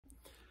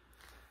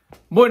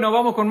Bueno,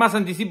 vamos con más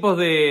anticipos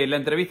de la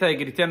entrevista de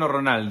Cristiano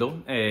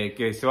Ronaldo,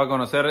 que se va a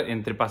conocer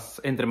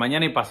entre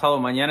mañana y pasado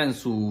mañana en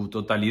su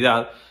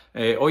totalidad.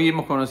 Hoy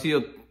hemos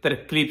conocido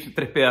 3 clips,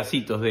 3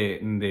 pedacitos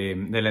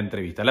de la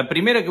entrevista. La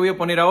primera que voy a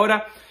poner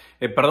ahora,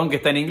 perdón que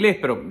está en inglés,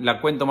 pero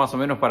la cuento más o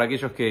menos para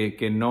aquellos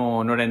que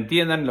no la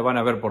entiendan, lo van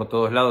a ver por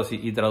todos lados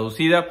y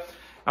traducida.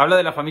 Habla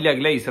de la familia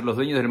Glazers, los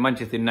dueños del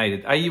Manchester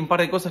United. Hay un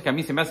par de cosas que a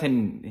mí se me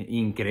hacen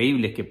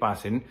increíbles que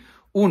pasen.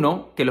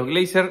 Uno, que los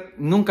Glazers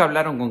nunca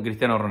hablaron con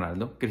Cristiano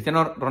Ronaldo.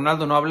 Cristiano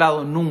Ronaldo no ha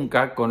hablado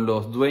nunca con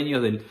los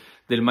dueños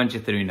del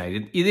Manchester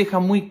United. Y deja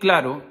muy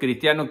claro,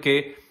 Cristiano,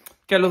 que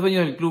a los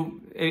dueños del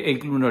club, el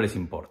club no les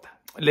importa.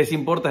 Les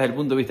importa desde el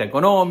punto de vista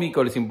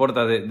económico, les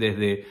importa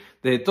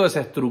desde toda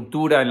esa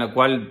estructura en la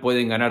cual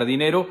pueden ganar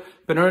dinero,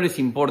 pero no les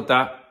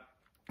importa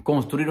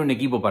construir un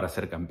equipo para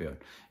ser campeón.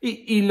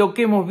 Y lo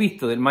que hemos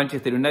visto del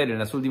Manchester United en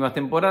las últimas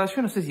temporadas,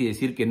 yo no sé si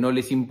decir que no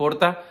les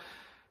importa,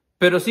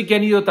 pero sí que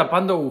han ido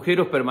tapando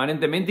agujeros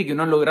permanentemente y que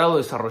no han logrado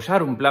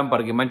desarrollar un plan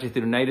para que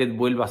Manchester United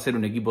vuelva a ser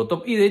un equipo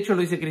top. Y de hecho lo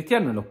dice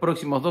Cristiano, en los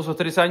próximos 2 o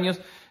 3 años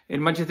el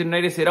Manchester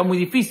United será muy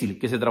difícil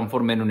que se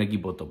transforme en un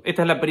equipo top.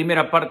 Esta es la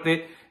primera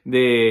parte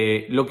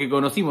de lo que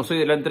conocimos hoy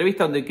de la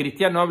entrevista, donde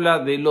Cristiano habla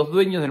de los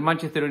dueños del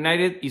Manchester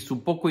United y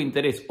su poco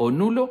interés o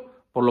nulo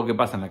por lo que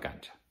pasa en la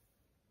cancha.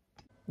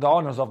 The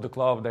owners of the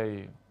club,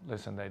 they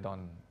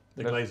don't.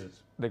 The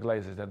Glazers. The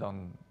Glazers,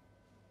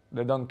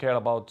 they don't care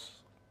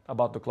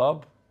about the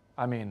club.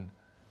 I mean,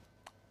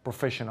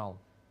 professional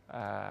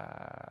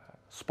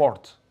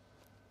sport.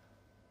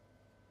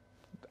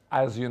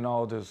 As you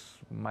know, this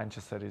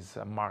Manchester is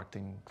a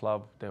marketing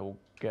club. They will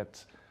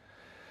get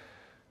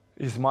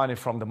his money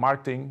from the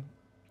marketing.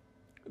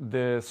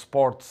 The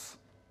sports,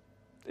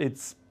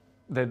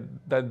 they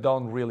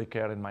don't really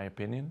care, in my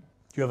opinion.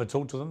 Do you ever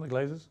talk to them, the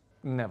Glazers?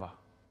 Never.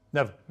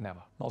 Never?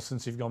 Never. Not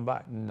since you've gone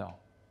back? No.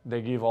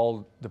 They give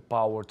all the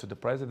power to the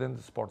president,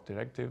 the sport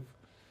directive.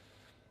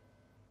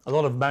 A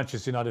lot of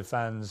Manchester United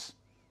fans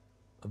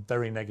are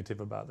very negative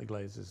about the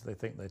Glazers. They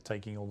think they're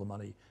taking all the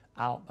money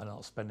out and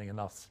not spending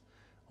enough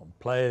on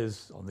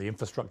players, on the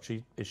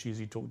infrastructure issues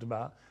you talked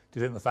about. Do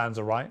you think the fans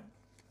are right?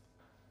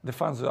 The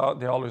fans,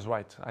 they're always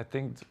right. I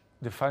think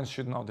the fans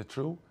should know the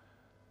truth,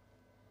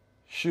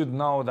 should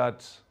know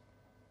that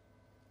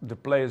the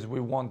players, we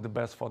want the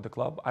best for the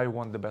club. I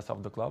want the best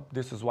of the club.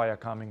 This is why I'm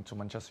coming to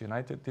Manchester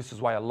United. This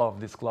is why I love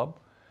this club.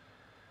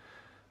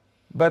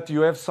 But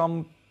you have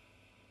some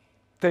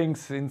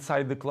things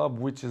inside the club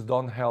which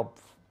don't help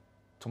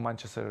to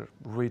Manchester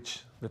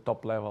reach the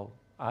top level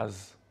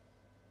as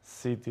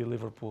City,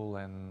 Liverpool,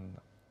 and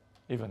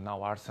even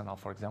now Arsenal,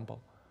 for example,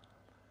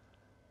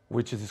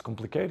 which is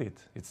complicated.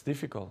 It's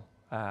difficult.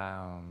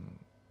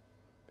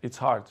 It's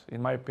hard.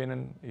 In my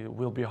opinion, it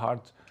will be hard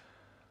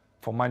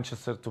for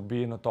Manchester to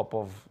be in the top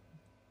of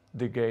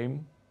the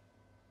game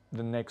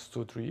the next 2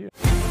 or 3 years.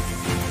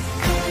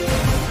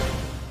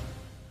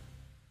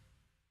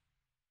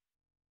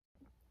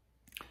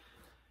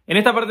 En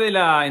esta parte de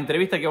la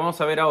entrevista que vamos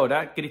a ver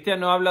ahora,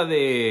 Cristiano habla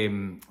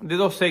de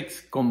 2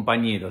 ex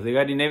compañeros, de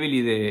Gary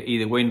Neville y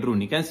de Wayne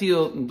Rooney, que han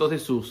sido 2 de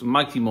sus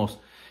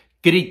máximos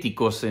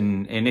críticos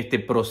en este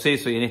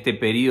proceso y en este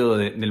periodo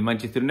del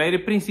Manchester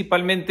United.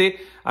 Principalmente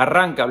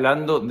arranca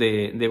hablando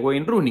de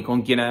Wayne Rooney,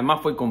 con quien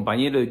además fue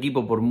compañero de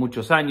equipo por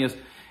muchos años.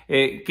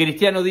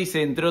 Cristiano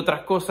dice, entre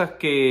otras cosas,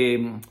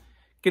 que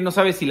no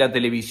sabe si la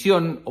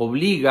televisión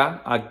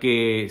obliga a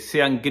que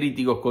sean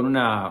críticos con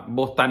una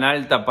voz tan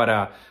alta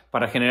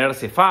para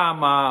generarse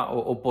fama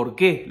o por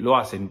qué lo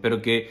hacen,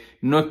 pero que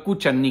no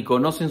escuchan ni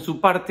conocen su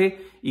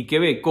parte y que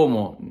ve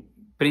cómo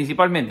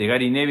principalmente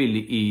Gary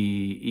Neville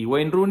y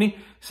Wayne Rooney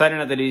salen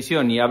a la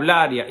televisión y a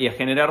hablar y a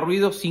generar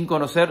ruido sin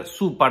conocer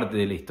su parte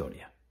de la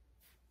historia.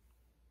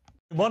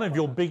 One of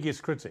your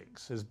biggest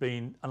critics has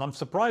been, and I'm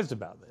surprised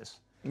about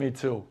this, Me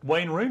too.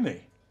 Wayne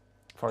Rooney,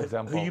 For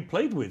example, who you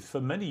played with for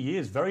many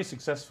years very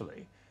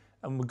successfully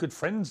and were good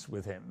friends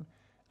with him.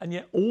 And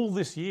yet all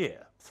this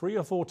year, 3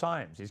 or 4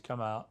 times, he's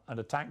come out and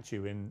attacked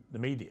you in the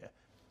media.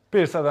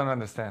 Pierce, I don't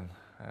understand.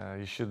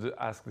 You should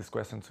ask this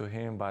question to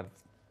him, but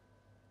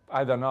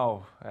I don't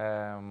know.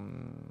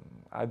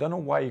 I don't know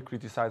why he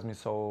criticized me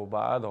so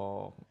bad,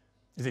 or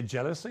Is it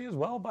jealousy as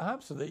well,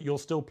 perhaps, that you're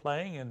still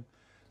playing and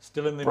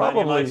still in the Man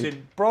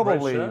United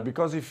probably red shirt?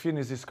 because he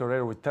finished his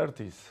career with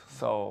 30s,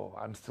 so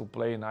I'm still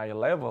playing high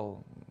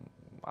level.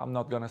 I'm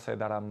not gonna say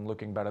that I'm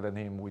looking better than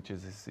him, which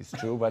is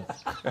true, but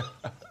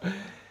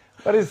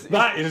but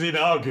That is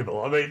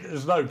inarguable. I mean,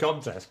 there's no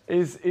contest.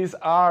 it's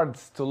hard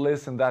to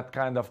listen that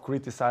kind of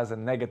criticize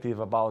and negative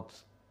about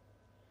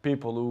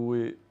people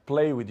who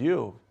play with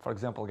you. For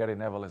example, Gary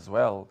Neville as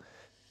well.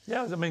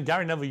 Yeah, I mean,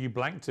 Gary Neville, you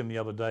blanked him the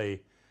other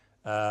day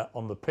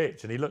on the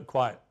pitch, and he looked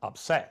quite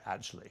upset,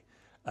 actually,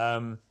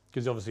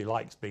 because he obviously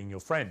likes being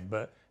your friend,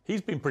 but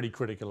he's been pretty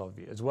critical of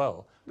you as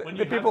well.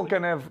 The people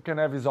can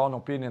have his own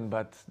opinion,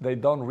 but they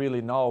don't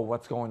really know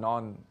what's going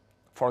on,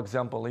 for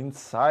example,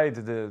 inside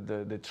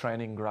the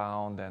training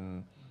ground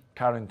and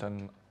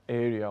Carrington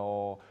area,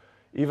 or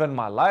even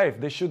my life.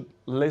 They should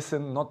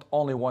listen not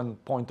only one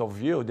point of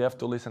view, they have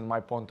to listen my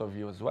point of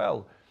view as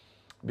well.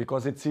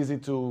 because it's easy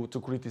to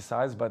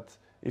criticize, but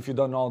if you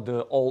don't know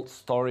the old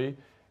story,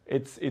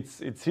 it's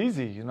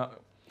easy, you know.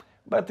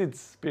 But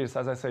it's, Piers,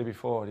 as I say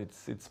before,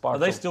 it's part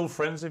of... Are they still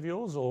friends of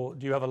yours, or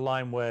do you have a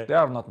line where... They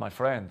are not my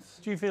friends.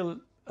 Do you feel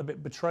a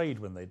bit betrayed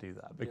when they do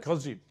that,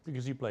 because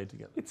you played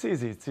together? It's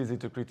easy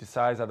to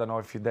criticize. I don't know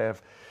if they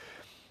have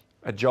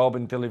a job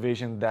in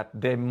television that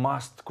they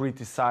must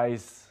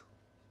criticize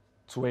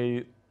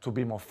to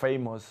be more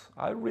famous.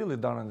 I really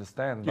don't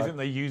understand. Do you think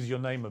they use your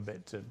name a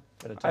bit to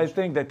get attention? I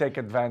think they take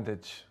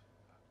advantage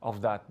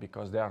of that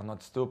because they are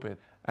not stupid.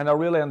 And I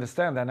really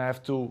understand, and I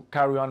have to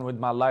carry on with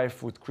my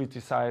life with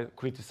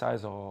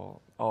criticize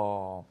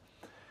or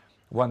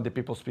when the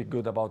people speak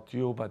good about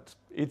you. But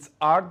it's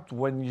hard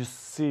when you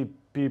see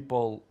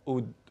people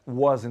who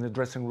was in the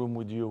dressing room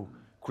with you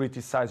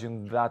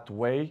criticizing that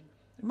way.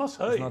 It must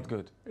hurt. It's you. not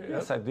good. Yeah.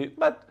 Yes, I did,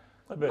 but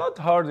not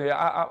hurt.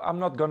 I'm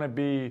not gonna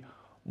be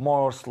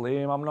more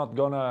slim. I'm not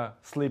gonna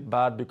sleep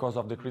bad because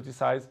of the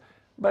criticize.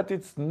 But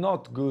it's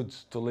not good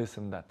to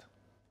listen that.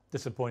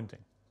 Disappointing.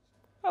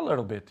 A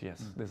little bit, yes,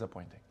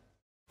 disappointing.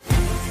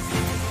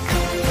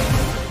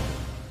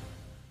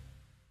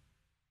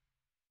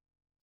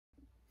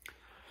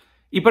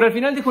 Y para el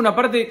final dejo una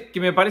parte que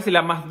me parece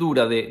la más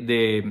dura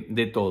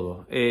de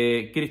todo.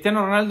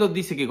 Cristiano Ronaldo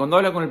dice que cuando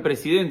habla con el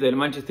presidente del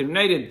Manchester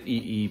United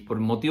y por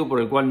el motivo por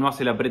el cual no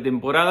hace la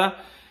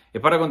pretemporada, es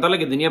para contarle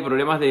que tenía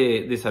problemas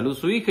de salud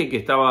su hija y que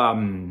estaba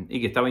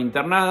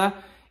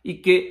internada,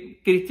 y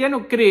que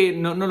Cristiano cree,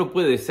 no lo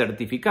puede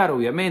certificar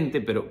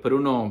obviamente, pero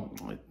uno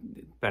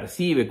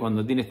percibe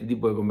cuando tiene este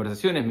tipo de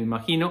conversaciones, me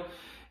imagino,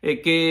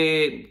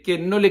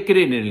 que no le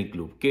creen en el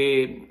club,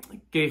 que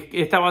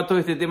estaba todo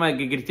este tema de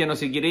que Cristiano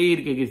se quiere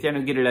ir, que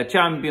Cristiano quiere la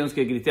Champions,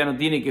 que Cristiano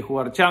tiene que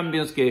jugar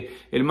Champions, que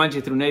el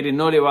Manchester United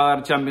no le va a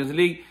dar Champions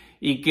League,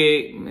 y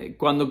que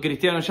cuando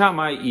Cristiano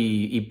llama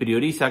y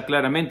prioriza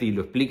claramente, y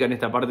lo explica en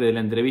esta parte de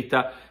la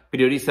entrevista,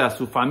 prioriza a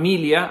su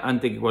familia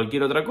antes que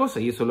cualquier otra cosa,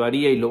 y eso lo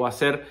haría y lo va a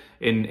hacer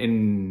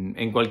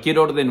en cualquier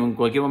orden o en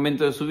cualquier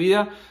momento de su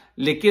vida,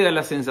 le queda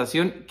la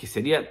sensación que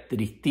sería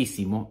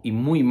tristísimo y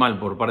muy mal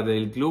por parte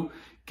del club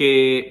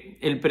que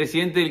el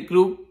presidente del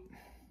club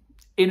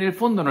en el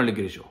fondo no le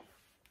creyó.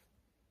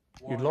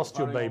 You lost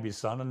your baby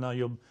son and now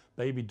your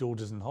baby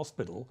daughter's in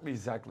hospital.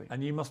 Exactly.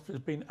 And you must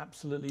have been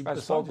absolutely I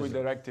beside spoke with yourself. the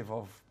directive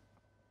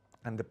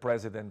and the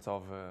president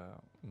of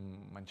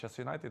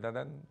Manchester United, and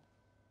then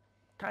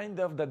kind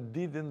of that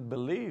didn't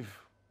believe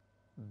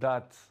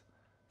that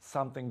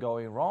something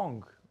going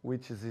wrong,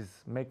 which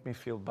is make me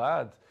feel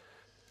bad.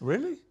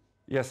 Really?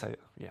 Yes.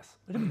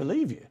 They didn't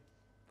believe you.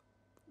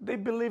 They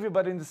believe it,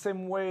 but in the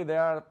same way they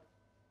are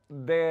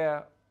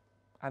there.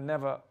 I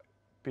never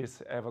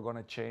is ever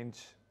gonna change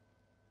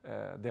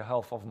the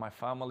health of my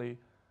family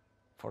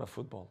for a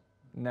football.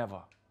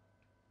 Never.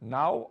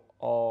 Now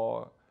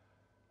or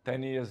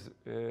 10 years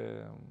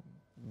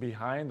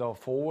behind or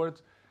forward,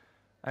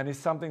 and it's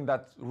something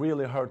that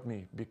really hurt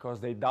me because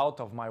they doubt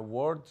of my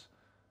words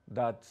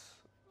that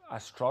I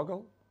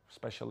struggle,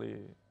 especially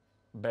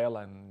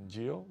Bella and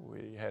Gio.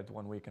 We had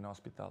 1 week in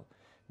hospital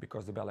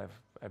because the Bella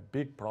have a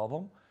big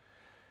problem.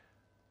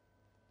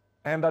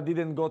 And I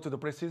didn't go to the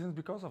pre-seasons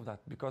because of that,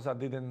 because I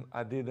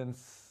didn't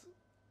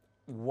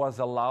was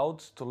allowed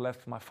to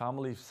left my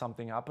family if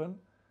something happened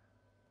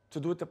to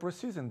do the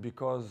pre-season,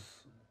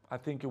 because I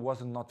think it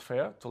wasn't not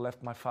fair to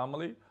left my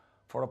family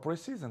for a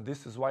pre-season.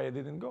 This is why I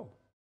didn't go.